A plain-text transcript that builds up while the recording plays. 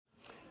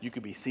You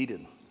could be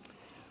seated.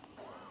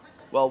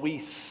 Well, we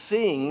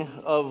sing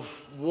of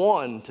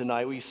one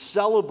tonight. We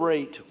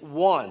celebrate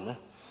one,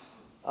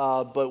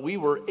 but we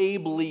were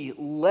ably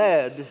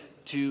led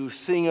to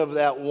sing of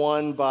that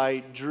one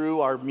by Drew,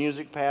 our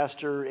music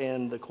pastor,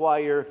 and the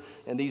choir,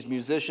 and these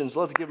musicians.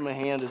 Let's give them a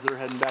hand as they're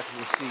heading back to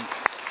their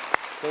seats.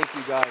 Thank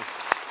you, guys.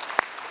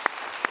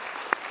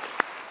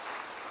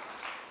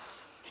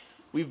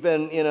 We've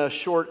been in a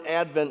short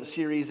Advent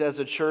series as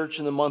a church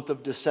in the month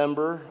of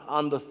December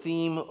on the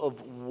theme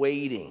of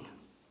waiting.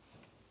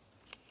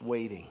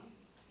 Waiting.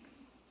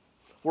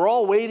 We're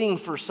all waiting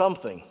for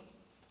something.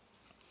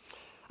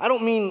 I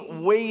don't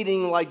mean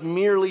waiting like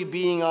merely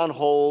being on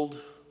hold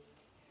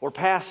or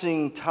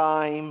passing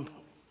time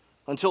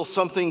until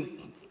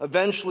something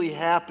eventually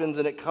happens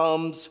and it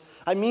comes.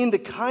 I mean the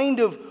kind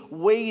of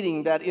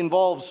waiting that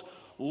involves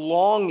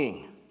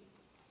longing,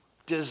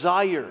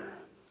 desire,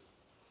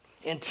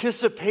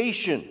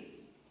 anticipation,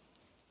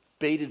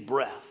 bated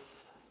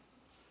breath.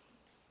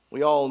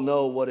 We all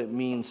know what it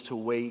means to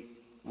wait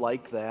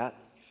like that.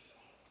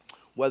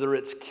 Whether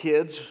it's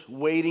kids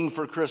waiting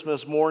for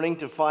Christmas morning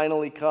to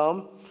finally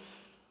come,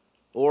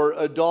 or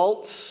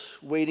adults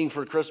waiting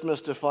for Christmas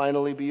to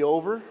finally be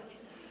over,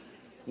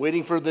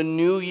 waiting for the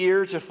new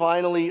year to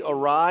finally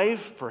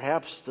arrive,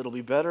 perhaps that'll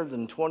be better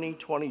than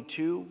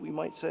 2022, we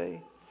might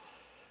say.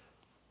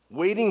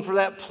 Waiting for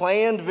that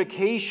planned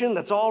vacation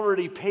that's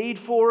already paid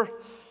for,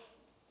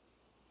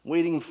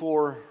 waiting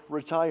for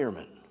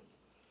retirement,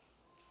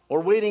 or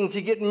waiting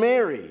to get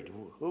married,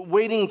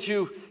 waiting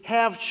to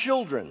have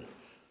children,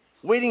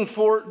 waiting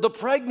for the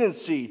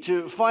pregnancy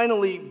to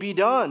finally be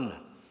done,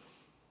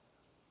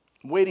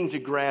 waiting to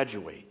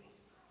graduate,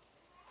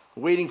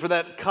 waiting for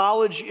that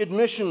college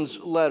admissions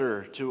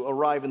letter to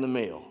arrive in the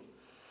mail.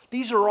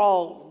 These are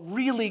all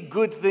really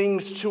good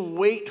things to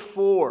wait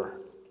for.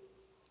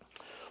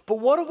 But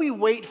what do we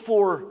wait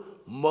for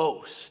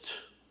most?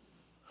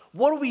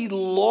 What do we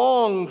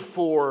long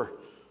for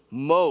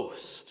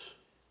most?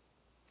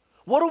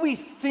 What do we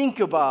think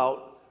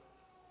about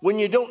when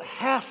you don't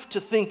have to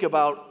think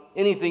about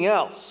anything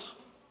else?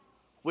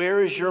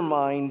 Where is your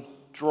mind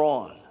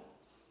drawn?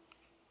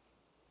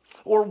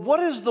 Or what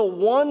is the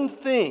one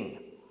thing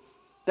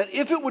that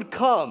if it would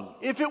come,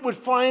 if it would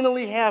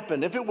finally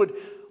happen, if it would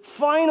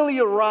finally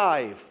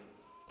arrive,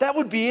 that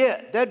would be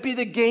it. That'd be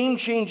the game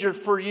changer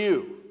for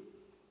you.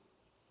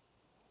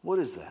 What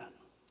is that?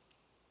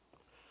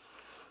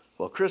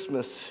 Well,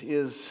 Christmas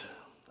is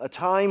a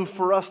time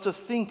for us to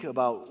think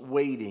about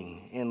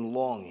waiting and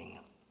longing.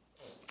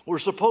 We're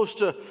supposed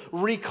to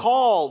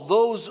recall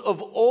those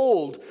of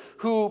old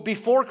who,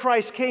 before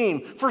Christ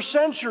came, for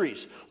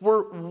centuries,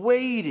 were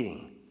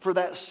waiting for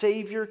that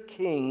Savior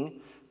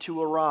King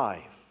to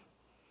arrive.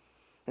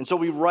 And so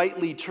we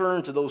rightly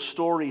turn to those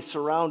stories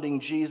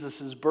surrounding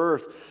Jesus'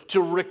 birth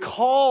to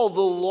recall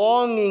the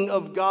longing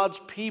of God's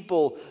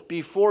people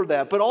before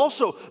that, but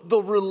also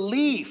the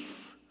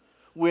relief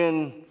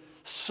when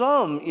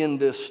some in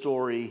this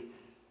story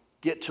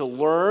get to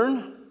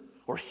learn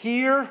or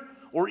hear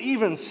or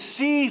even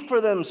see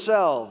for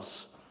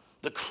themselves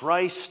the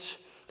Christ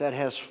that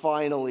has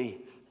finally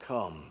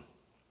come.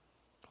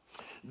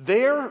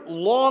 Their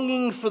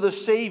longing for the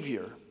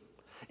Savior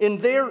and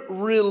their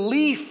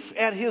relief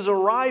at his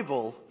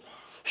arrival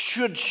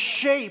should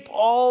shape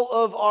all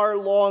of our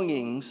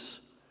longings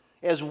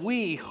as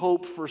we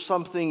hope for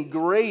something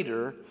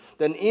greater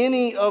than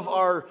any of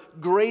our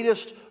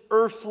greatest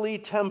earthly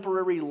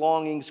temporary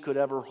longings could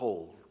ever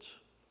hold.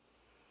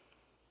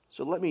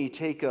 So let me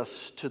take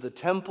us to the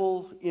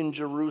temple in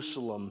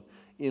Jerusalem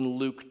in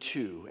Luke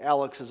 2.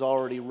 Alex has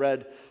already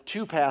read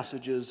 2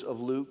 passages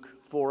of Luke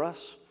for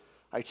us.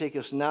 I take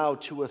us now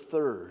to a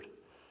third.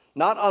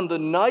 Not on the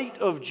night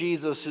of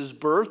Jesus'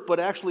 birth, but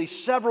actually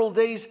several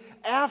days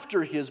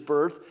after his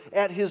birth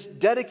at his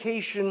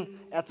dedication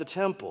at the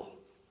temple.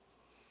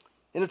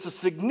 And it's a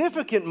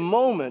significant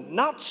moment,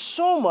 not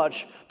so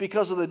much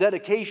because of the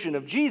dedication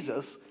of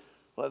Jesus,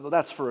 well,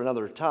 that's for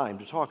another time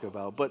to talk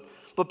about, but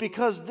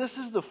because this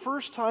is the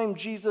first time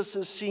Jesus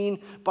is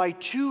seen by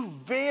 2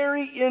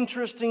 very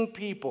interesting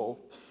people,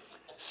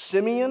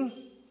 Simeon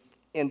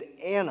and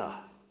Anna.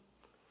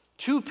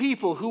 2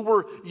 people who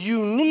were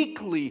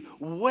uniquely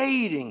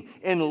waiting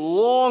and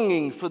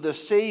longing for the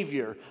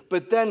Savior,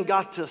 but then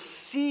got to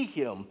see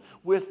him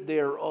with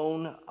their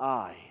own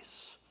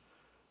eyes.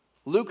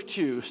 Luke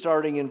 2,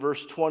 starting in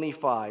verse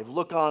 25.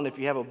 Look on if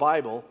you have a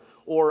Bible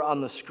or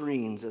on the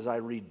screens as I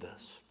read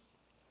this.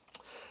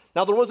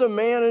 Now there was a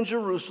man in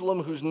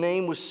Jerusalem whose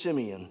name was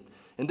Simeon,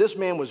 and this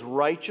man was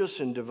righteous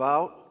and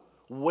devout,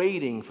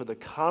 waiting for the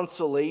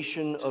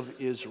consolation of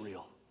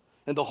Israel.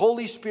 And the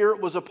Holy Spirit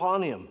was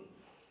upon him.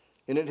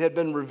 And it had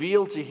been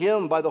revealed to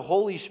him by the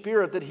Holy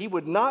Spirit that he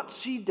would not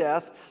see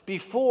death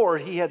before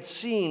he had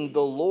seen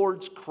the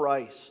Lord's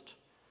Christ.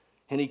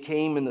 And he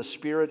came in the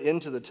Spirit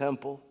into the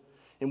temple.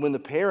 And when the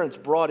parents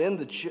brought in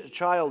the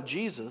child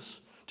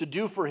Jesus to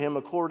do for him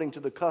according to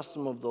the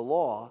custom of the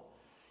law,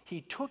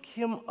 he took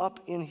him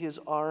up in his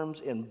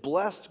arms and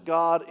blessed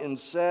God and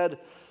said,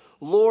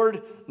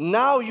 Lord,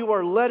 now you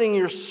are letting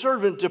your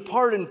servant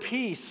depart in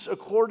peace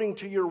according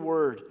to your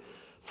word.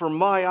 For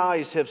my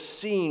eyes have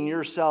seen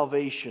your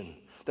salvation,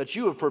 that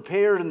you have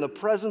prepared in the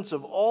presence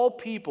of all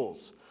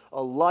peoples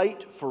a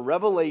light for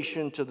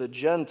revelation to the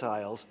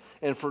Gentiles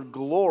and for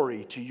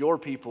glory to your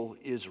people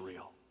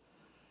Israel.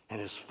 And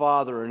his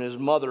father and his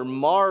mother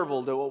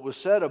marveled at what was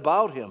said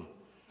about him.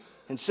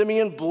 And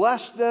Simeon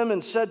blessed them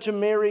and said to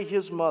Mary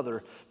his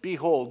mother,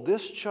 Behold,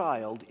 this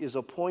child is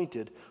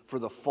appointed for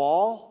the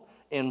fall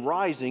and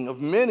rising of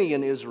many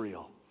in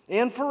Israel,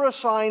 and for a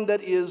sign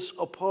that is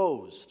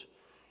opposed.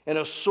 And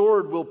a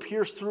sword will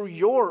pierce through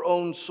your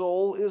own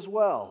soul as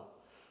well,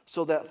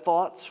 so that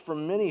thoughts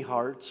from many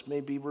hearts may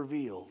be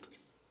revealed.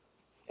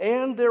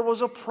 And there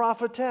was a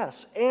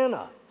prophetess,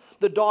 Anna,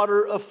 the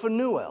daughter of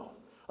Phanuel,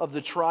 of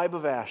the tribe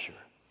of Asher.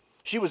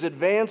 She was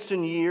advanced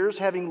in years,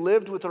 having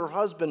lived with her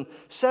husband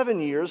 7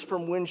 years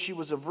from when she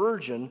was a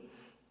virgin,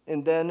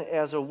 and then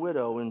as a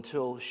widow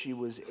until she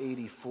was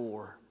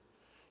 84.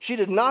 She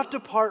did not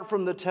depart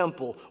from the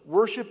temple,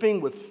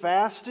 worshiping with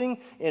fasting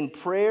and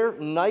prayer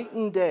night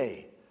and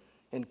day.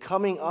 And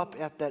coming up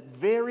at that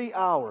very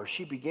hour,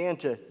 she began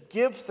to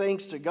give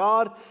thanks to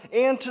God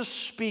and to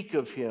speak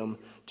of him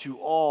to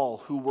all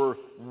who were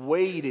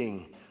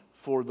waiting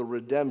for the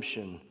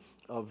redemption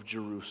of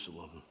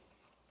Jerusalem.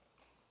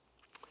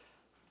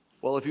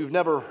 Well, if you've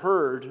never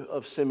heard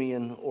of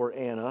Simeon or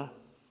Anna,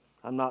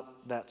 I'm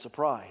not that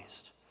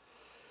surprised.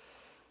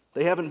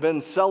 They haven't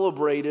been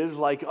celebrated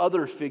like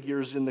other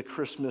figures in the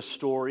Christmas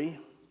story,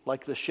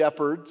 like the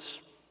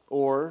shepherds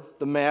or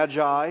the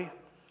magi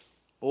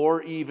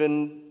or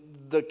even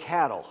the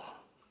cattle.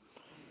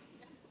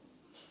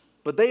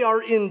 But they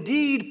are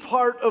indeed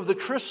part of the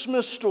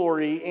Christmas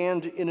story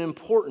and an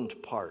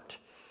important part.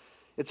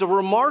 It's a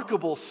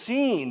remarkable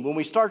scene when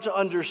we start to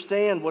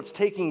understand what's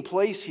taking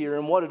place here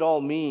and what it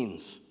all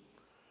means.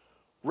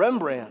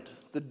 Rembrandt,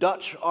 the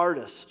Dutch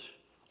artist,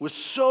 was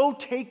so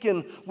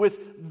taken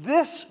with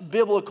this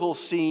biblical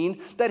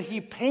scene that he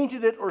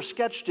painted it or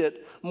sketched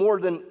it more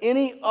than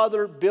any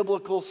other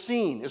biblical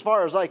scene, as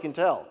far as I can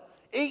tell.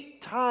 8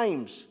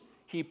 times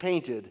he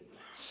painted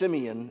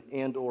Simeon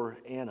and or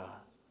Anna.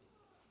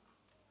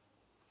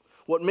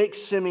 What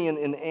makes Simeon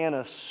and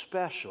Anna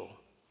special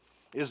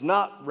is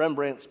not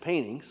Rembrandt's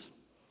paintings.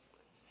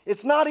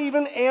 It's not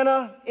even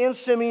Anna and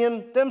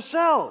Simeon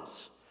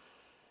themselves.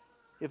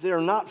 If they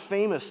are not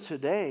famous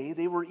today,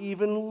 they were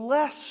even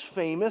less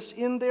famous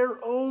in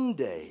their own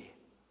day.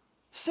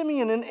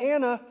 Simeon and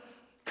Anna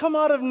come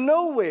out of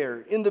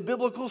nowhere in the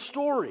biblical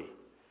story.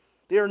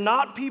 They are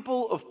not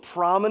people of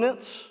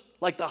prominence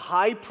like the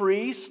high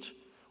priest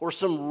or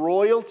some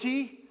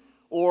royalty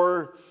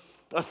or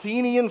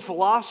Athenian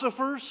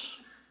philosophers.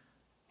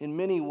 In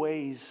many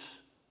ways,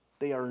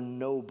 they are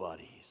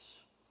nobodies.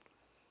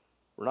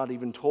 We're not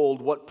even told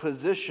what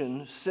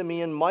position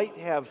Simeon might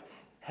have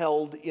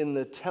held in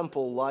the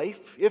temple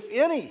life, if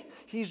any.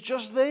 He's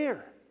just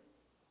there.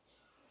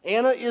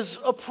 Anna is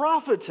a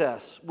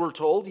prophetess, we're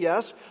told,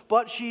 yes,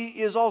 but she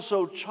is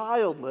also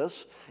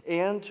childless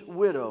and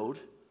widowed,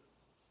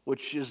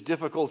 which is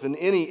difficult in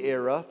any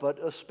era, but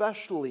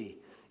especially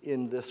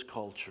in this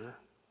culture.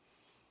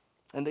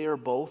 And they are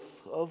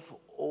both of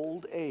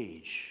old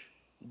age.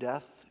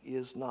 Death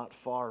is not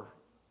far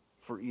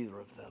for either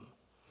of them.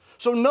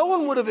 So no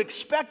one would have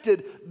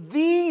expected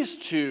these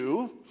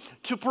two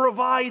to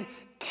provide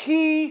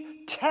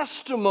key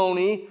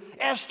testimony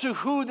as to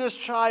who this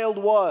child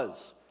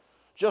was,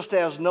 just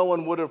as no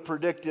one would have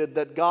predicted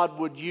that God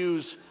would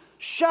use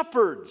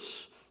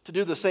shepherds to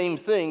do the same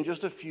thing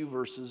just a few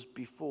verses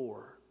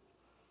before.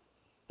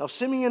 Now,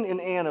 Simeon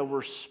and Anna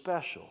were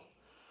special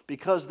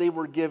because they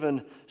were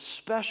given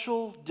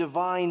special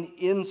divine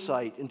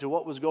insight into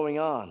what was going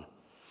on.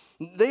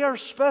 They are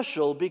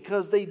special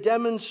because they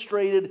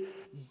demonstrated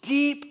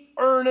deep,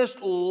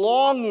 earnest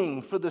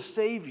longing for the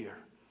Savior.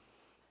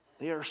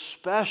 They are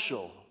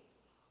special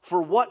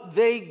for what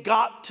they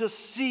got to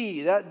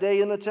see that day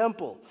in the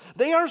temple.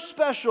 They are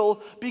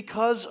special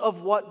because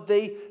of what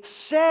they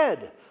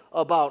said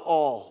about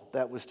all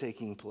that was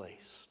taking place.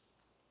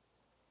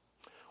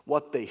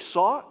 What they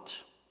sought,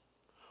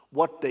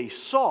 what they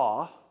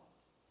saw,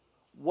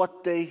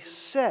 what they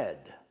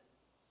said.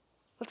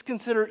 Let's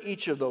consider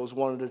each of those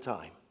one at a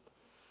time.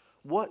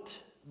 What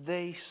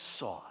they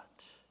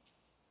sought.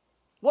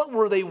 What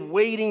were they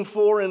waiting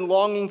for and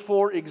longing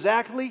for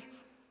exactly?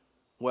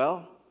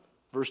 Well,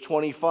 verse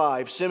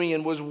 25,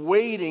 Simeon was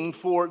waiting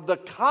for the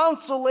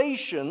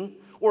consolation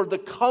or the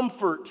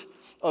comfort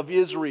of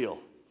Israel.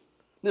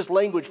 This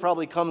language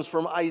probably comes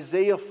from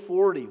Isaiah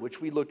 40, which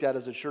we looked at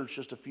as a church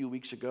just a few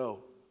weeks ago.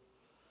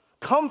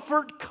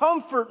 Comfort,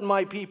 comfort,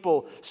 my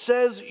people,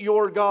 says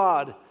your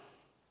God.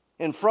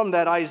 And from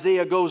that,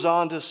 Isaiah goes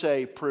on to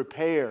say,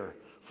 prepare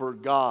for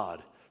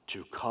God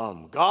to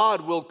come.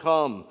 God will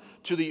come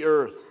to the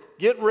earth.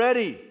 Get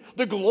ready.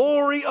 The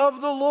glory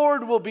of the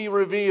Lord will be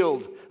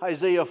revealed.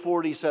 Isaiah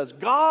 40 says,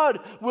 God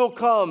will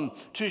come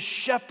to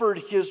shepherd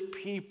his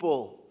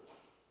people.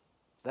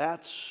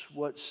 That's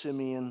what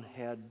Simeon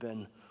had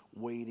been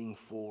waiting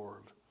for,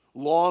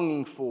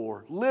 longing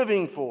for,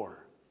 living for.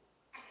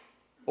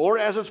 Or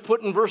as it's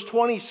put in verse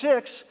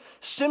 26,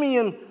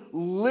 Simeon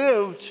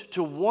lived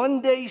to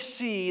one day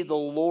see the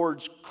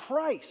Lord's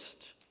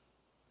Christ.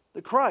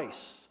 The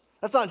Christ.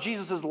 That's not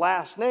Jesus'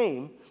 last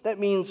name. That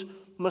means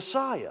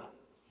Messiah,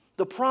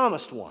 the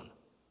promised one.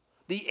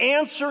 The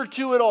answer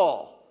to it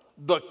all.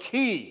 The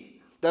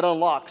key that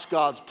unlocks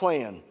God's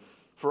plan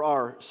for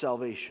our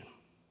salvation.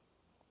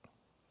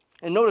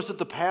 And notice that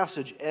the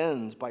passage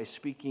ends by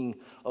speaking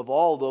of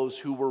all those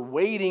who were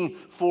waiting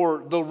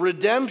for the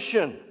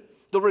redemption,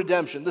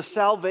 the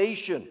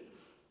salvation.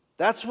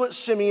 That's what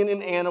Simeon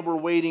and Anna were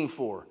waiting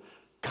for.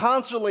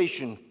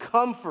 Consolation,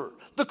 comfort,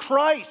 the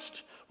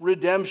Christ,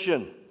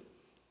 redemption.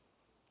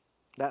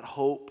 That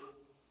hope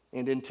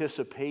and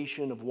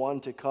anticipation of one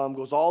to come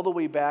goes all the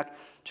way back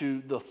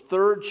to the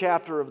 3rd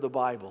chapter of the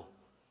Bible.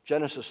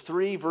 Genesis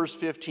 3, verse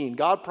 15.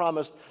 God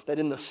promised that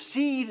in the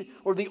seed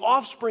or the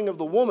offspring of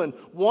the woman,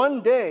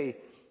 one day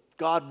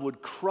God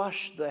would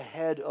crush the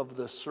head of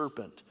the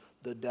serpent,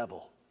 the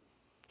devil.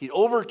 He'd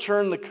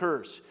overturn the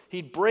curse.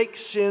 He'd break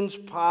sin's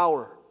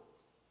power.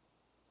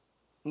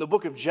 And the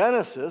book of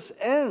Genesis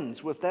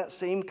ends with that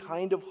same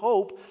kind of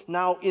hope,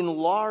 now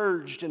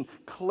enlarged and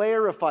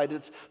clarified.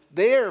 It's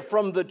there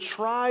from the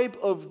tribe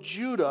of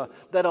Judah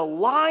that a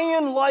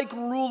lion-like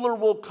ruler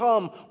will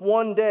come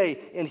one day,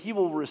 and he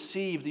will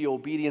receive the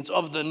obedience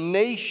of the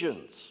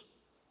nations.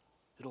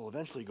 It'll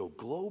eventually go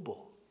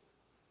global.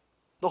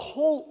 The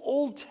whole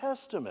Old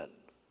Testament,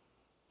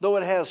 though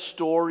it has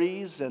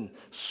stories and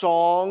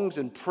songs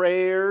and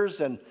prayers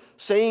and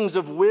sayings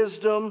of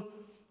wisdom,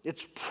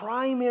 its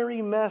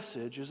primary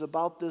message is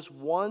about this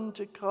one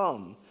to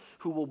come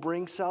who will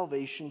bring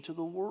salvation to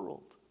the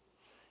world.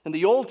 And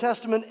the Old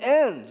Testament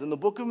ends in the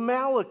book of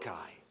Malachi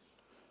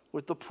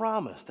with the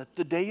promise that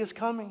the day is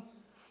coming.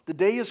 The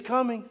day is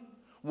coming.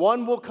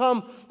 One will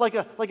come like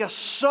a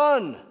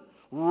sun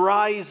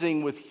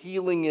rising with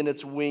healing in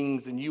its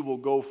wings, and you will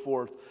go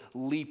forth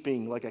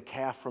leaping like a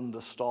calf from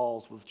the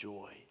stalls with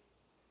joy.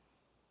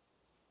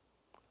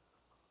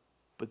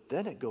 But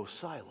then it goes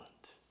silent.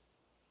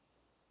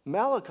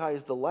 Malachi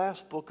is the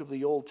last book of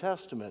the Old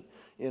Testament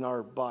in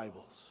our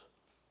Bibles.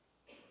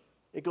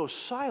 It goes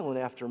silent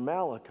after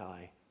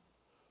Malachi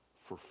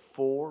for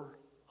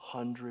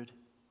 400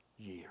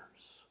 years.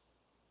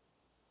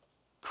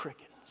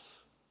 Crickets.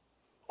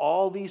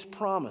 All these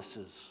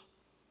promises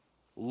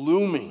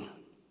looming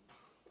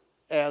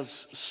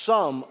as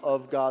some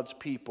of God's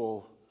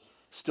people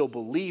still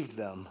believed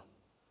them,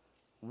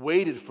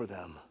 waited for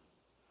them,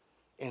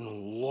 and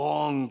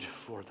longed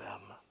for them.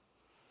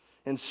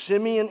 And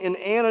Simeon and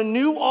Anna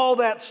knew all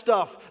that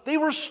stuff. They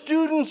were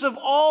students of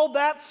all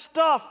that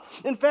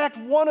stuff. In fact,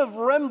 one of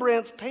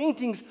Rembrandt's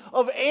paintings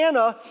of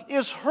Anna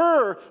is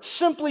her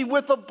simply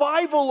with the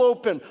Bible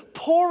open,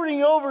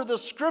 poring over the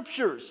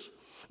scriptures.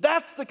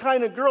 That's the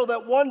kind of girl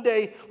that one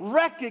day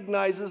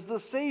recognizes the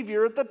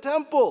Savior at the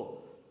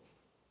temple.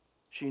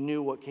 She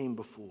knew what came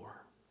before.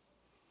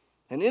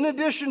 And in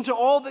addition to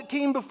all that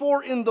came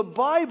before in the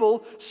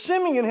Bible,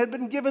 Simeon had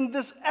been given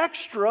this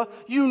extra,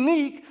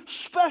 unique,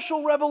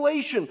 special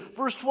revelation,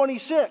 verse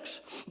 26,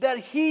 that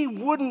he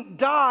wouldn't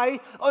die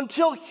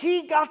until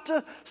he got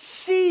to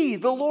see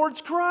the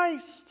Lord's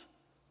Christ.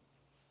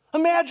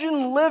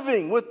 Imagine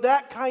living with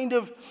that kind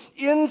of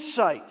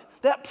insight,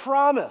 that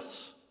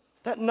promise,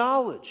 that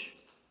knowledge.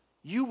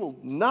 You will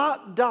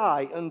not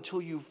die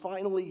until you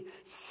finally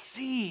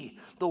see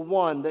the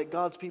one that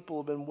God's people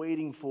have been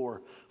waiting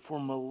for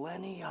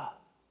millennia.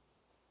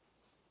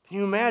 Can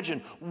you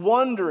imagine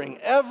wondering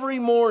every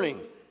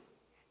morning,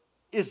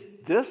 is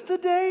this the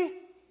day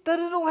that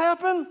it'll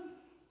happen?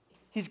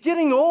 He's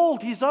getting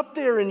old. He's up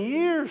there in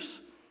years.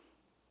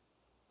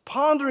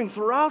 Pondering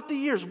throughout the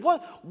years,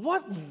 what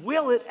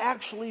will it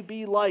actually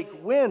be like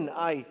when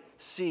I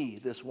see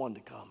this one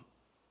to come?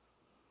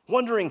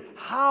 Wondering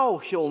how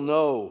he'll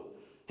know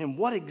and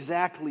what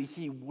exactly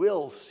he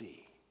will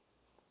see.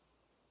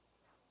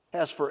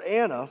 As for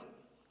Anna,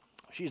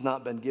 she's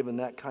not been given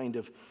that kind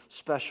of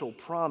special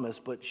promise,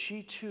 but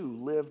she too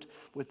lived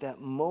with that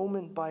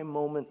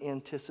moment-by-moment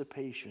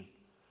anticipation.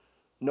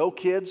 No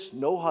kids,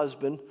 no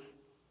husband,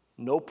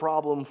 no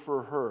problem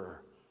for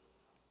her.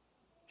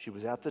 She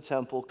was at the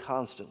temple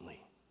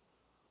constantly,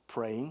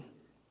 praying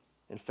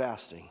and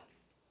fasting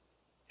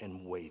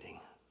and waiting.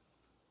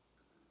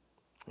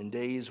 In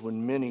days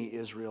when many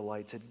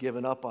Israelites had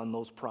given up on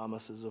those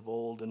promises of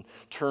old and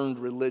turned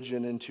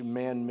religion into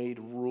man-made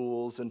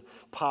rules and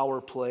power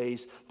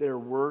plays, there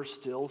were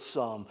still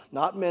some,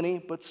 not many,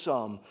 but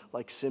some,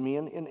 like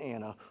Simeon and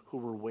Anna, who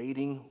were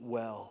waiting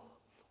well,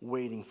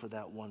 waiting for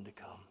that one to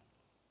come.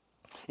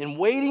 And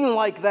waiting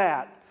like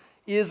that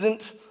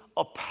isn't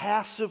a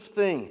passive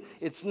thing.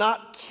 It's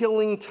not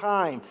killing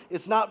time.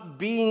 It's not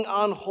being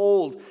on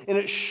hold. And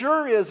it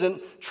sure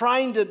isn't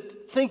trying to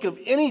think of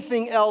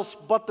anything else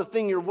but the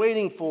thing you're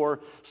waiting for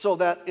so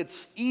that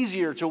it's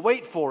easier to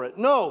wait for it.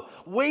 No,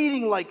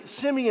 waiting like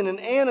Simeon and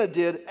Anna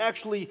did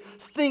actually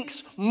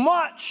thinks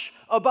much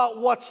about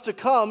what's to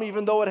come,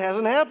 even though it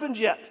hasn't happened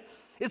yet.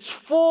 It's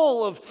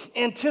full of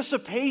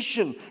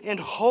anticipation and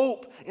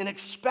hope in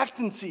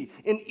expectancy,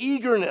 in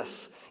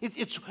eagerness.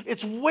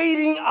 It's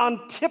waiting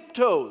on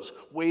tiptoes,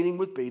 waiting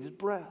with bated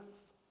breath.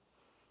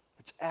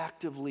 It's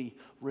actively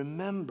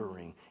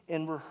remembering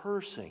and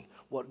rehearsing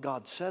what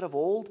God said of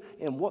old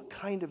and what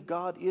kind of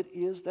God it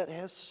is that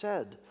has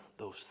said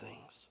those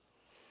things.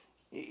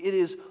 It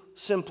is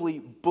simply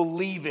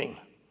believing,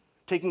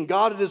 taking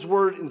God at His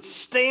word and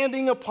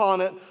standing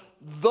upon it,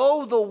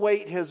 though the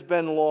wait has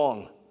been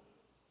long.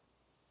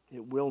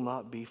 It will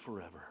not be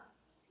forever.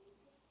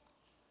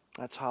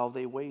 That's how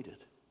they waited.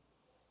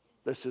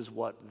 This is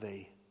what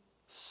they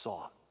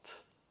sought.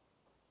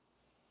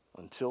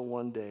 Until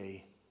one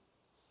day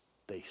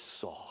they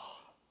saw.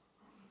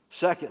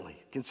 Secondly,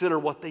 consider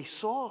what they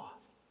saw.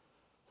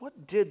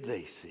 What did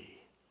they see?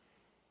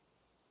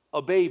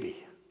 A baby.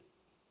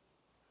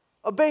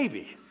 A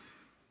baby.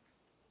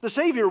 The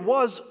Savior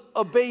was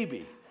a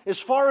baby. As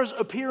far as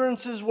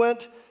appearances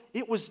went,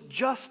 it was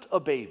just a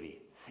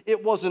baby.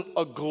 It wasn't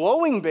a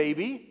glowing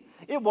baby.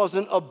 It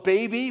wasn't a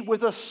baby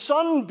with a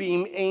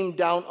sunbeam aimed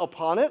down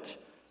upon it.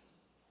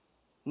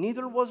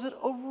 Neither was it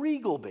a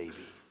regal baby.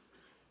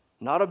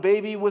 Not a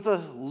baby with a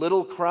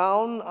little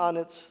crown on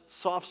its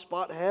soft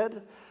spot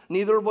head.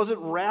 Neither was it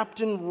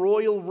wrapped in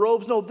royal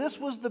robes. No, this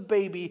was the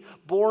baby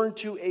born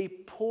to a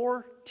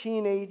poor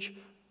teenage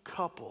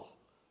couple,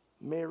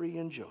 Mary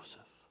and Joseph.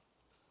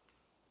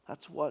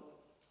 That's what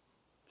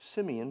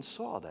Simeon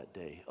saw that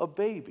day, a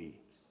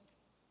baby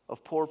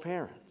of poor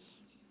parents.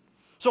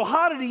 So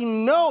how did he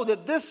know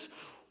that this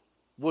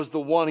was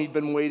the one he'd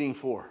been waiting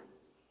for?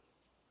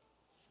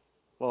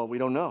 Well, we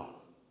don't know.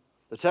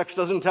 The text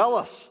doesn't tell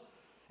us.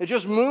 It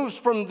just moves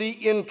from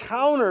the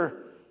encounter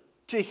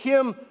to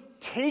him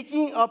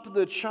taking up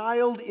the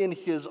child in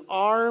his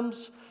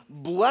arms,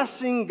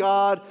 blessing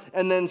God,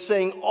 and then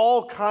saying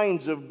all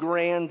kinds of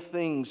grand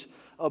things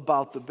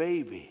about the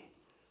baby.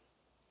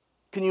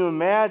 Can you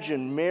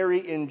imagine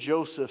Mary and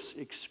Joseph's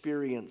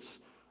experience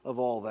of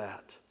all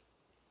that?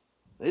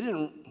 They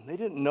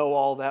didn't know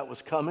all that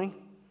was coming.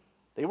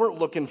 They weren't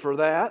looking for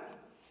that.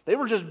 They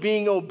were just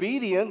being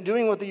obedient,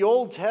 doing what the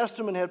Old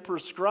Testament had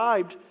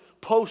prescribed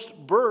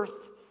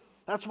post-birth.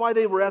 That's why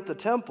they were at the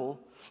temple.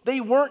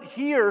 They weren't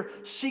here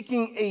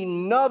seeking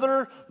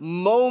another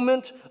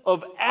moment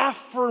of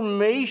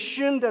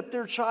affirmation that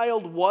their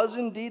child was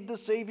indeed the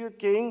Savior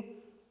King.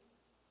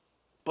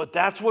 But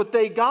that's what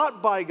they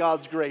got by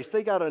God's grace.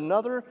 They got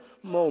another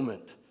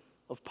moment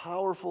of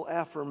powerful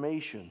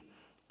affirmation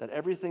that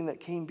everything that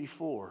came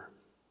before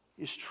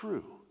is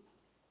true.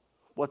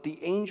 What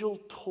the angel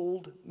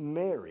told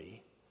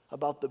Mary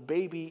about the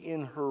baby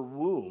in her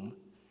womb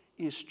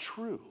is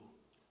true.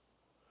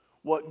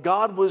 What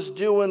God was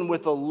doing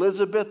with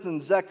Elizabeth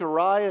and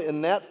Zechariah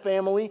and that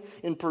family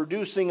in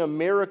producing a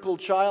miracle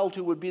child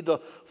who would be the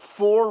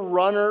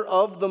forerunner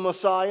of the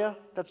Messiah,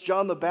 that's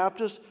John the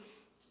Baptist,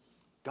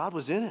 God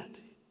was in it.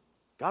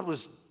 God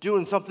was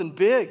doing something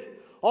big.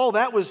 All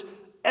that was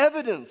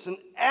evidence and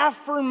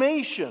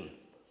affirmation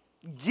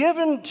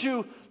given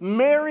to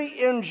Mary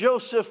and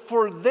Joseph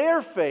for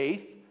their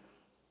faith,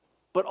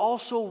 but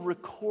also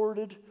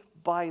recorded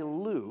by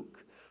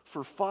Luke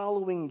for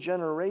following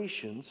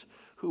generations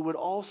who would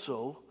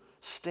also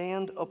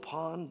stand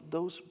upon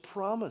those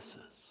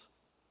promises.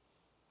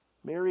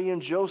 Mary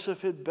and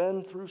Joseph had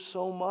been through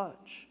so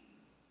much.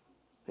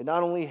 They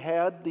not only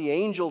had the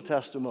angel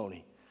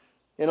testimony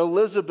and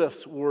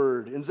Elizabeth's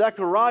word and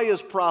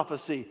Zechariah's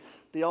prophecy,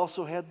 they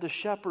also had the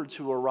shepherds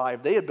who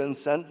arrived. They had been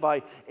sent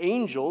by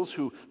angels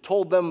who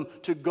told them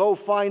to go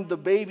find the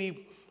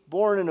baby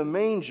born in a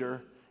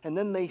manger, and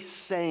then they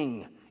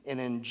sang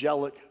an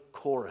angelic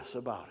chorus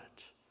about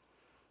it.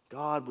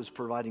 God was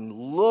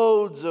providing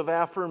loads of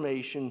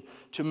affirmation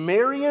to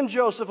Mary and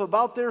Joseph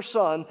about their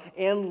son,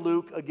 and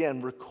Luke,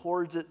 again,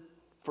 records it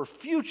for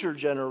future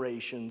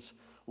generations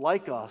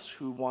like us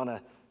who want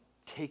to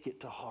take it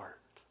to heart.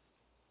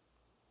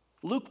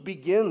 Luke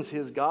begins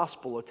his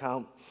gospel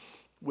account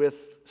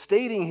with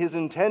stating his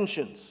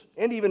intentions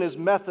and even his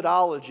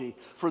methodology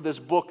for this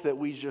book that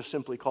we just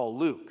simply call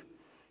Luke.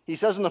 He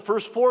says in the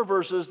first 4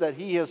 verses that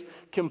he has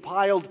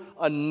compiled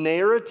a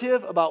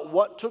narrative about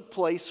what took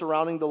place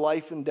surrounding the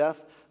life and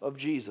death of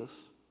Jesus.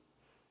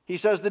 He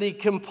says that he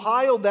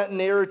compiled that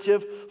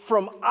narrative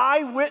from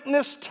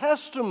eyewitness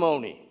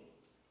testimony.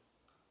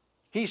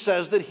 He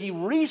says that he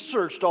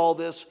researched all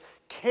this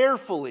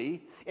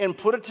carefully and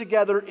put it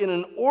together in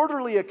an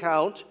orderly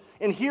account.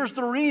 And here's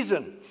the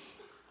reason: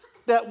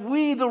 that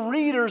we, the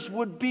readers,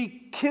 would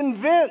be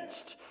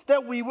convinced,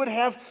 that we would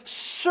have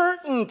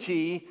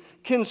certainty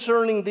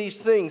concerning these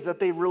things,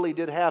 that they really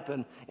did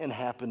happen and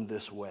happened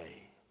this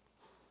way.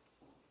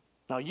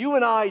 Now, you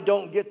and I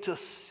don't get to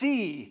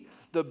see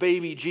the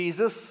baby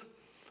Jesus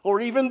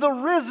or even the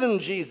risen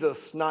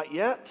Jesus, not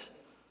yet,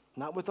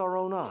 not with our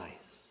own eyes.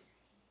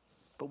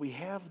 But we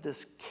have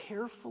this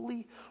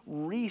carefully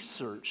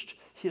researched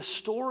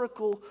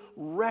historical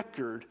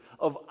record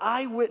of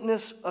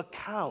eyewitness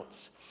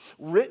accounts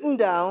written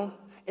down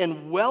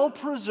and well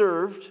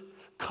preserved,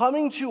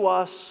 coming to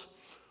us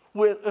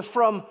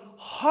from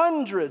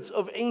hundreds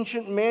of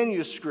ancient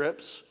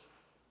manuscripts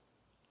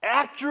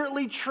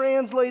accurately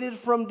translated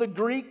from the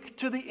Greek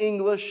to the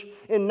English,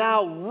 and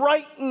now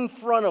right in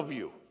front of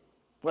you,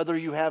 whether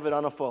you have it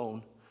on a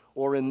phone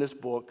or in this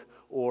book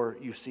or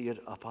you see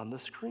it up on the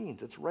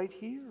screens. It's right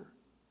here.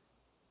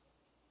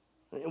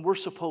 And we're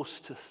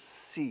supposed to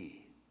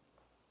see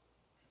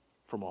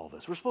from all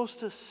this. We're supposed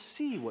to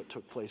see what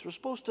took place. We're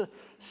supposed to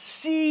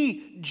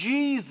see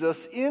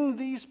Jesus in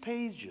these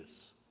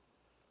pages.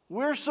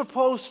 We're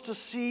supposed to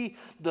see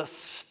the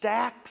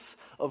stacks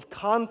of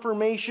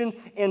confirmation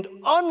and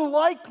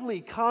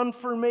unlikely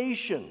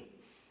confirmation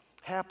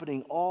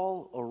happening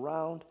all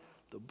around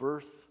the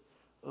birth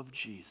of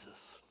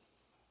Jesus.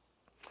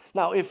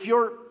 Now, if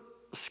you're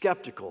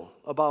skeptical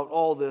about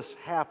all this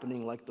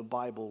happening like the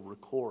Bible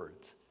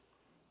records,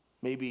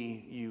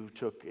 maybe you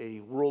took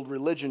a world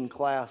religion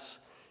class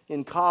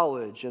in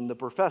college and the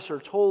professor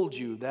told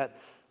you that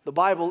the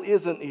Bible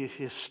isn't a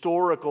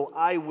historical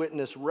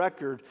eyewitness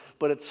record,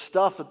 but it's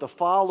stuff that the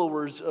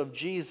followers of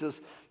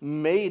Jesus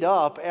made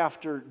up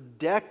after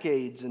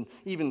decades and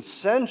even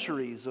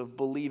centuries of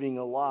believing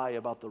a lie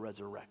about the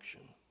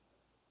resurrection.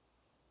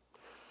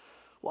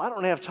 Well, I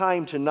don't have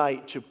time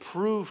tonight to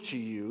prove to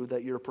you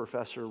that your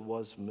professor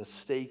was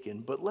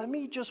mistaken, but let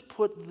me just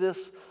put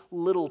this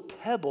little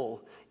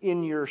pebble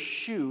in your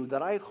shoe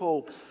that I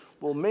hope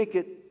will make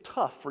it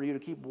tough for you to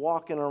keep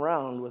walking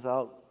around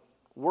without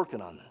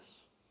working on this.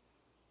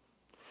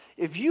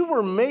 If you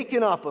were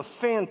making up a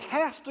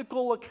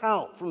fantastical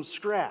account from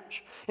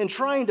scratch and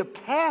trying to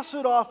pass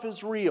it off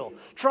as real,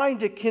 trying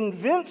to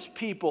convince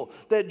people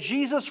that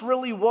Jesus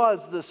really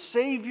was the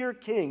Savior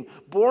King,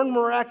 born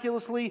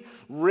miraculously,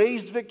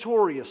 raised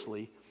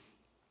victoriously,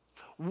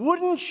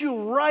 wouldn't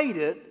you write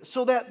it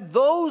so that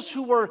those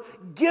who are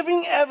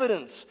giving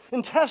evidence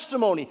and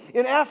testimony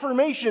and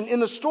affirmation in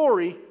the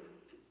story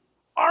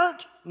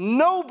aren't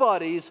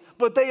nobodies,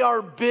 but they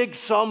are big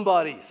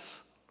somebodies?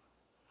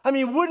 I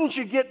mean, wouldn't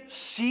you get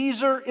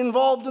Caesar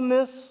involved in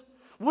this?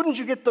 Wouldn't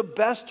you get the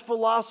best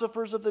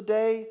philosophers of the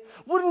day?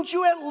 Wouldn't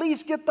you at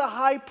least get the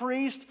high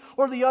priest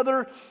or the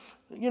other,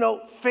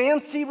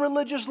 fancy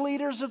religious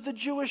leaders of the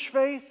Jewish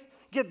faith?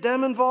 Get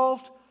them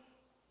involved?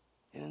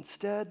 And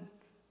instead,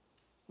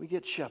 we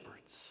get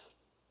shepherds.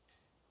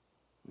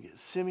 We get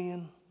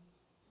Simeon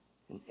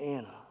and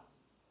Anna.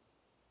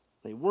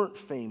 They weren't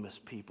famous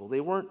people.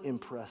 They weren't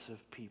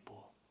impressive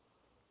people.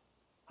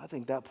 I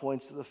think that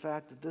points to the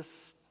fact that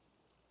this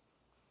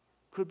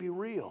could be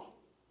real.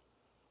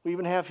 We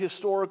even have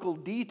historical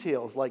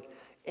details like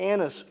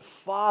Anna's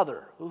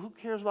father. Well, who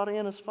cares about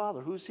Anna's father?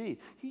 Who's he?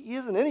 He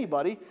isn't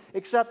anybody,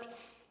 except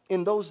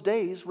in those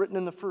days, written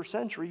in the first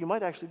century, you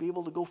might actually be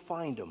able to go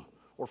find him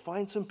or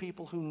find some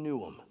people who knew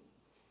him.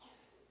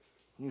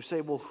 And you say,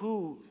 well,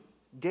 who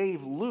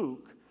gave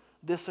Luke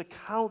this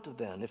account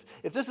then?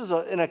 If this is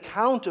an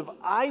account of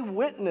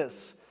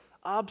eyewitness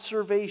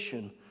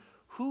observation,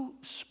 who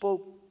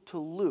spoke to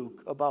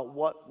Luke about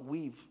what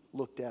we've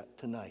looked at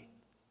tonight?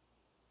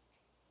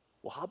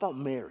 Well, how about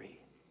Mary?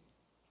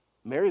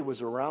 Mary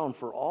was around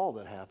for all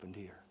that happened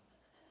here.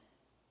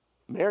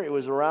 Mary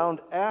was around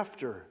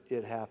after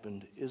it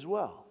happened as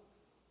well.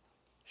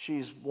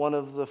 She's one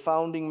of the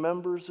founding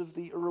members of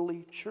the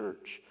early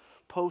church,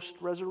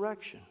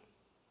 post-resurrection.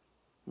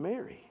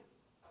 Mary.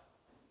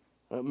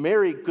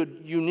 Mary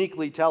could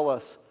uniquely tell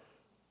us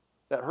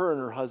that her and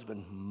her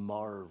husband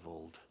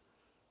marveled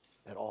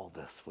at all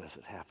this as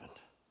it happened.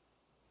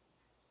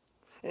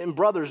 And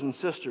brothers and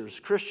sisters,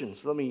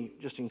 Christians, let me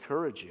just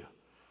encourage you.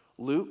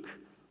 Luke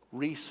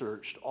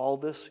researched all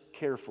this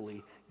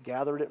carefully,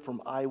 gathered it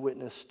from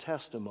eyewitness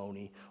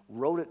testimony,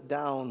 wrote it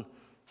down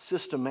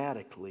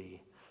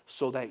systematically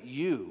so that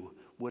you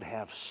would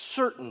have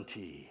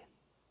certainty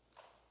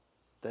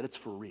that it's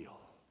for real.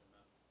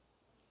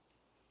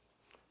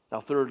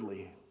 Now,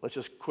 thirdly, let's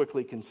just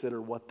quickly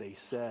consider what they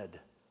said.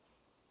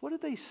 What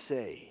did they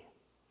say?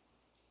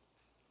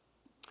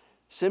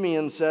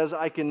 Simeon says,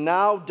 I can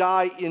now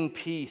die in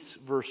peace,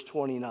 verse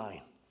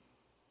 29.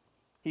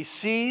 He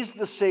sees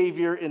the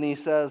Savior and he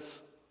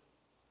says,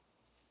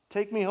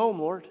 take me home,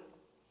 Lord.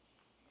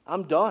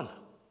 I'm done.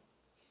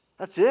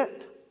 That's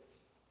it.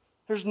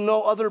 There's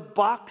no other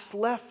box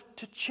left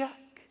to check.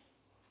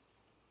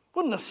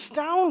 What an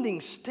astounding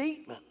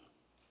statement.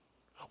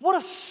 What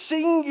a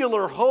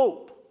singular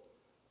hope.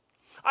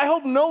 I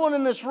hope no one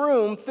in this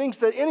room thinks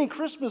that any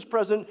Christmas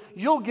present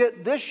you'll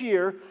get this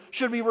year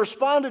should be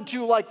responded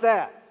to like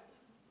that.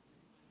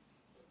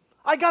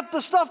 I got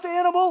the stuffed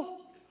animal.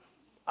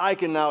 I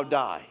can now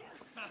die.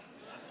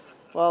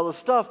 Well, the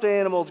stuffed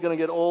animal is going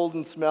to get old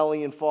and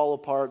smelly and fall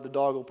apart. The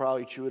dog will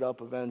probably chew it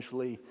up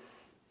eventually.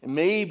 And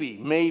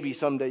maybe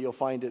someday you'll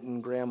find it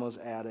in Grandma's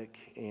attic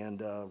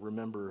and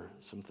remember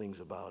some things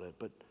about it.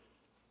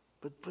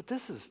 But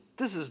this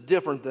is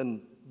different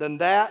than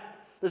that.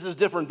 This is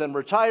different than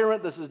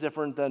retirement. This is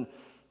different than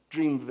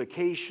dream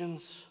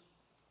vacations.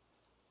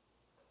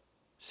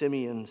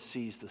 Simeon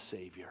sees the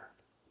Savior.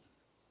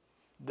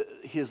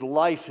 His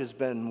life has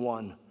been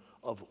one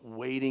of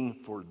waiting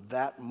for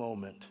that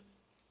moment.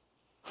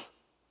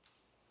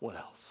 What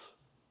else?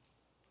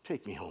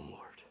 Take me home,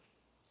 Lord.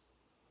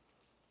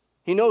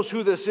 He knows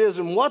who this is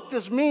and what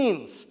this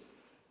means.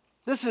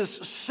 This is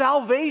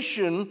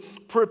salvation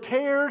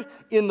prepared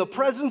in the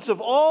presence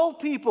of all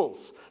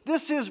peoples.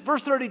 This is,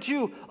 verse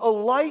 32, a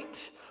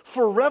light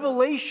for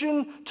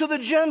revelation to the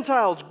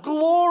Gentiles.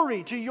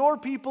 Glory to your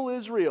people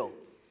Israel.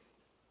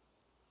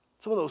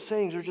 Some of those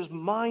sayings are just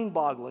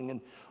mind-boggling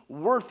and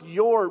worth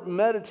your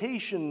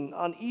meditation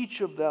on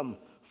each of them,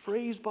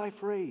 phrase by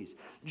phrase.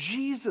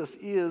 Jesus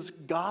is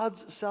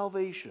God's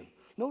salvation.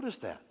 Notice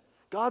that.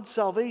 God's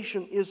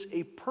salvation is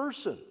a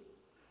person.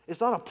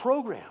 It's not a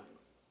program.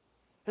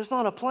 It's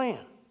not a plan.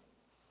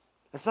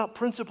 It's not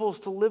principles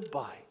to live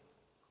by.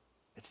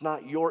 It's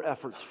not your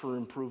efforts for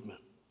improvement.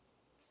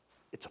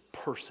 It's a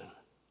person.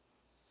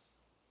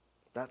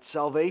 That's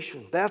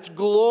salvation. That's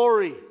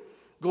glory.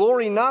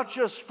 Glory not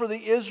just for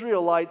the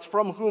Israelites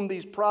from whom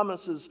these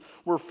promises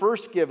were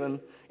first given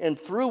and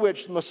through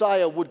which the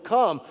Messiah would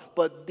come,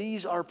 but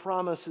these are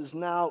promises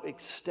now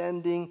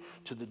extending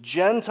to the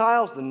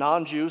Gentiles, the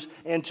non-Jews,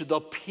 and to the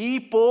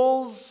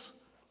peoples,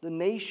 the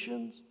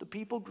nations, the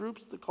people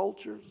groups, the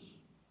cultures.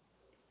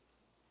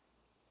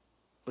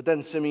 But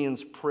then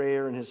Simeon's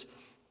prayer and his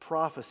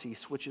prophecy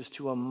switches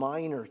to a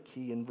minor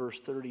key in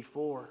verse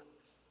 34.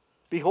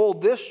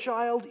 Behold, this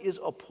child is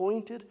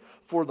appointed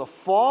for the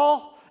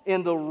fall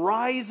and the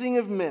rising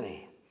of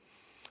many.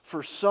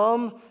 For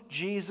some,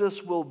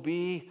 Jesus will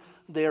be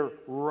their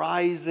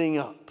rising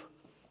up,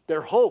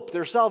 their hope,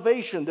 their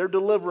salvation, their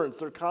deliverance,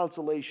 their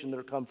consolation,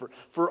 their comfort.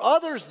 For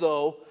others,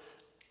 though,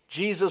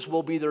 Jesus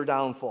will be their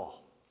downfall.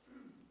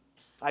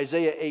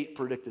 Isaiah 8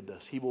 predicted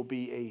this. He will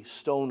be a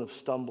stone of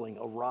stumbling,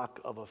 a rock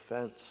of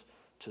offense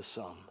to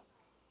some.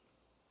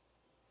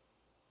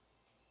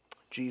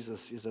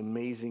 Jesus is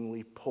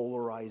amazingly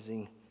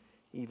polarizing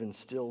even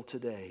still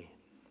today.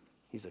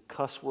 He's a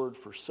cuss word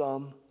for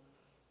some,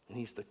 and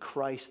he's the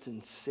Christ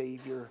and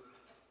Savior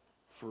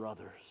for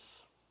others.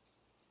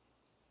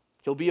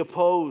 He'll be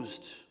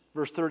opposed.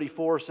 Verse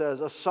 34 says,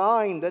 a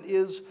sign that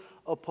is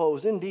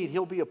opposed. Indeed,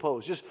 he'll be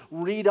opposed. Just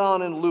read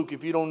on in Luke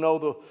if you don't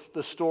know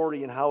the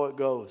story and how it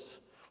goes.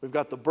 We've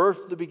got the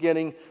birth at the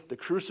beginning, the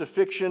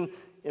crucifixion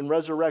and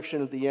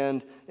resurrection at the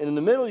end, and in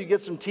the middle you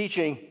get some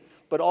teaching,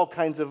 but all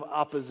kinds of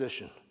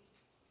opposition.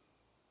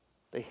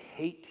 They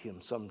hate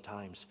him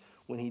sometimes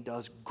when he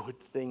does good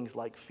things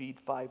like feed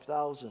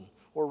 5,000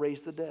 or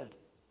raise the dead.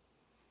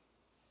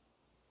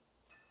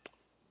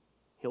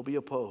 He'll be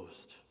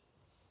opposed.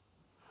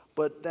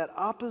 But that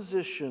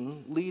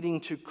opposition leading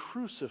to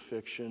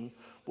crucifixion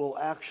will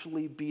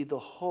actually be the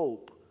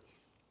hope,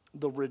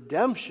 the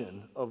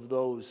redemption of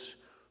those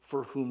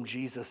for whom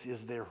Jesus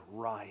is their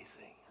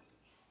rising.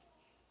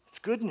 It's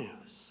good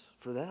news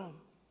for them.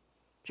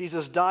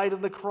 Jesus died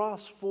on the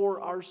cross for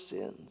our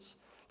sins,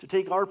 to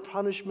take our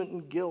punishment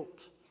and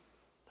guilt.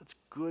 That's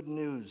good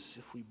news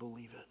if we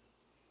believe it.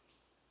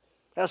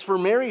 As for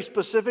Mary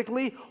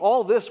specifically,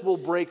 all this will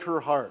break her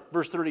heart.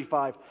 Verse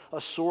 35,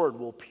 a sword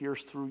will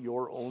pierce through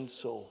your own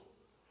soul.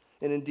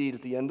 And indeed,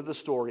 at the end of the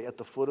story, at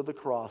the foot of the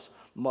cross,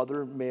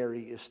 Mother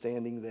Mary is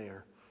standing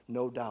there,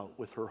 no doubt,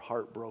 with her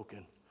heart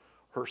broken.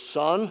 Her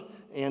son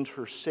and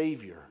her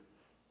Savior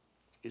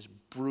is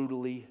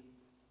brutally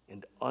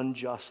and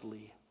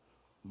unjustly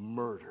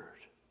murdered.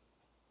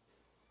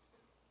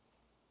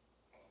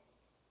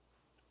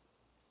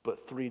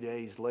 But 3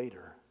 days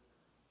later,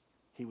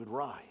 he would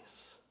rise.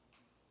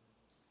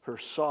 Her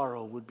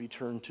sorrow would be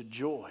turned to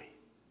joy.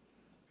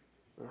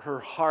 Her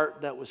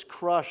heart that was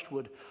crushed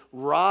would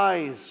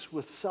rise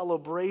with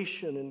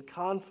celebration and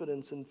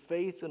confidence and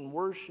faith and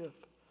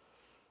worship.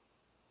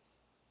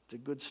 It's a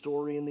good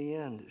story in the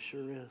end, it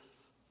sure is.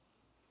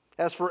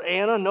 As for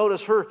Anna,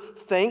 notice her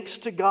thanks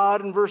to God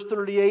in verse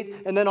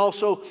 38, and then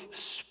also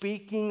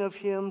speaking of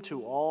him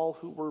to all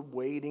who were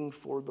waiting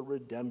for the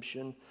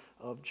redemption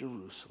of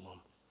Jerusalem,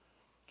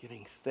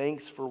 giving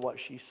thanks for what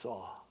she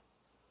saw,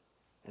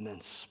 and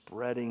then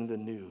spreading the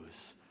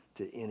news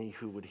to any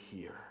who would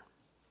hear.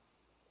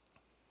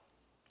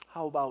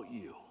 How about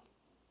you?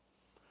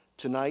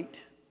 Tonight,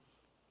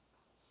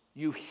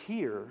 you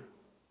hear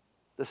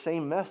the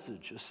same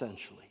message,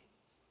 essentially.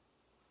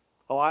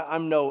 Oh,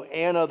 I'm no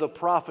Anna the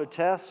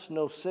prophetess,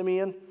 no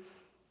Simeon.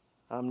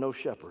 I'm no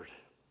shepherd.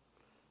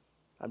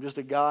 I'm just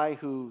a guy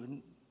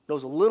who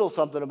knows a little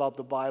something about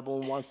the Bible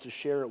and wants to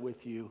share it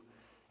with you.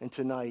 And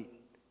tonight,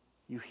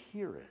 you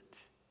hear it.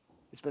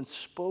 It's been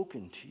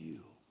spoken to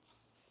you.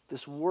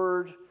 This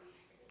word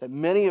that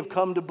many have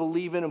come to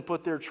believe in and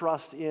put their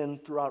trust in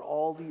throughout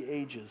all the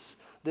ages.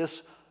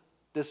 This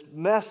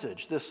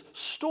message, this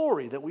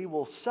story that we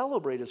will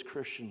celebrate as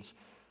Christians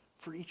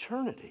for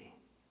eternity.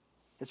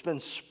 It's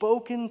been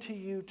spoken to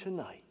you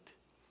tonight.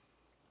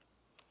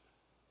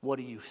 What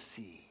do you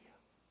see?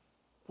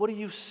 What do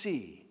you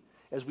see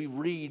as we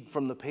read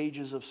from the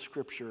pages of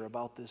Scripture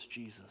about this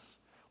Jesus?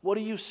 What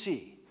do you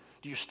see?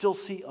 Do you still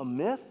see a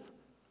myth?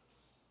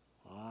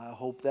 I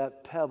hope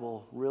that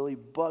pebble really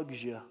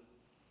bugs you.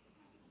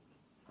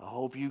 I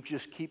hope you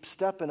just keep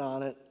stepping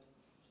on it.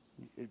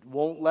 It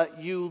won't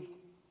let you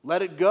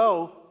let it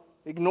go.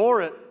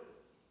 Ignore it.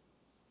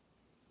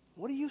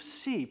 What do you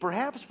see?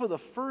 Perhaps for the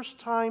first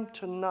time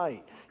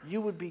tonight,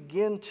 you would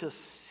begin to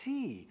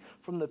see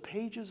from the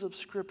pages of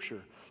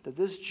Scripture that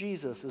this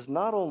Jesus is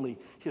not only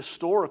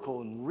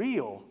historical and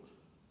real,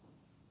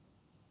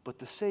 but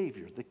the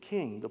Savior, the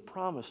King, the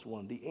promised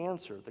one, the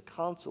answer, the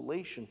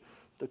consolation,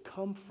 the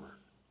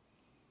comfort.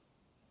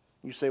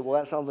 You say, well,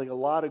 that sounds like a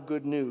lot of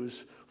good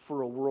news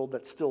for a world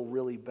that's still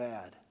really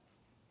bad.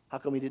 How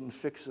come he didn't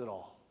fix it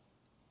all?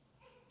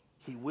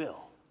 He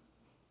will.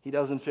 He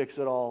doesn't fix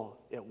it all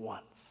at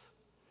once.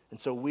 And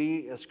so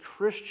we as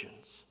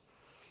Christians,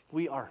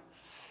 we are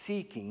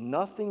seeking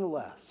nothing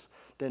less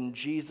than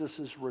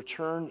Jesus'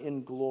 return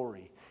in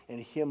glory and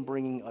him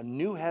bringing a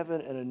new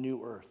heaven and a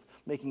new earth,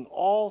 making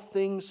all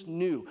things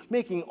new,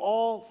 making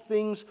all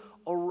things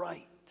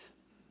aright.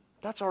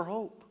 That's our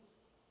hope.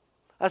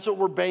 That's what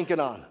we're banking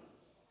on.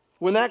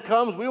 When that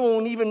comes, we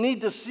won't even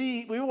need to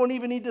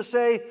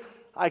say,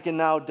 I can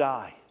now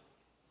die,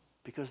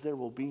 because there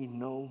will be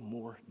no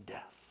more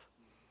death.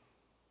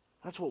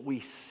 That's what we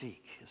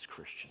seek as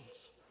Christians.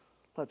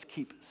 Let's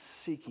keep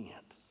seeking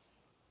it.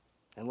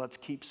 And let's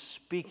keep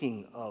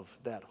speaking of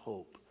that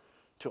hope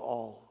to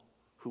all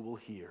who will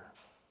hear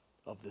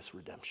of this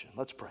redemption.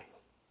 Let's pray.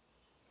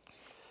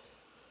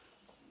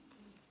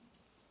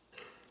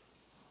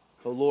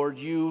 Oh Lord,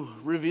 you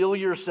reveal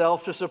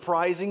yourself to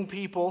surprising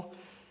people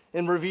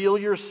and reveal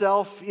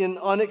yourself in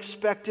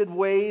unexpected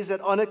ways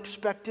at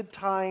unexpected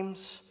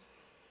times.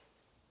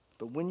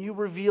 But when you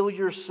reveal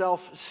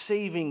yourself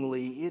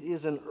savingly, it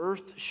is an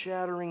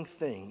earth-shattering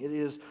thing.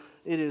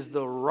 It is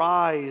the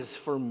rise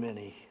for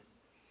many.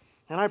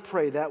 And I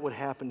pray that would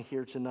happen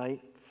here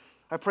tonight.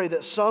 I pray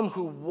that some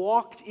who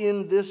walked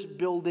in this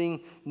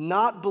building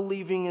not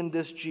believing in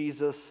this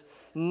Jesus,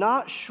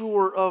 not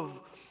sure of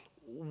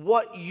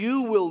what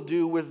you will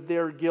do with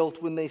their guilt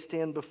when they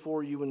stand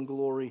before you in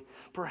glory,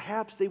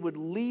 perhaps they would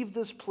leave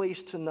this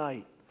place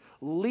tonight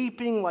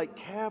leaping like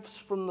calves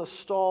from the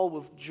stall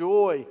with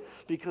joy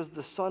because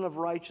the Son of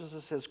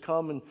Righteousness has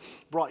come and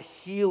brought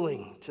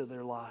healing to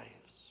their lives.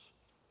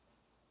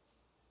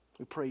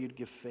 We pray you'd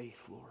give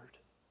faith, Lord.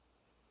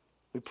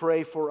 We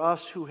pray for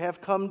us who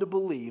have come to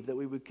believe that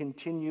we would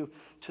continue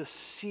to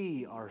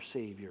see our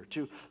Savior,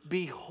 to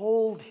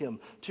behold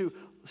him, to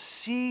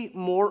see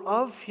more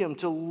of him,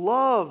 to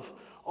love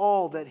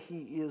all that he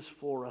is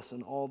for us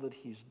and all that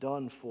he's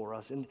done for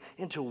us, and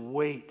to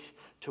wait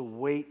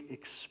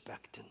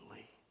expectantly.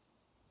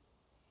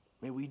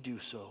 May we do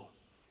so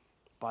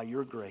by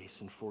your grace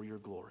and for your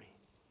glory.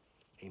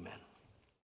 Amen.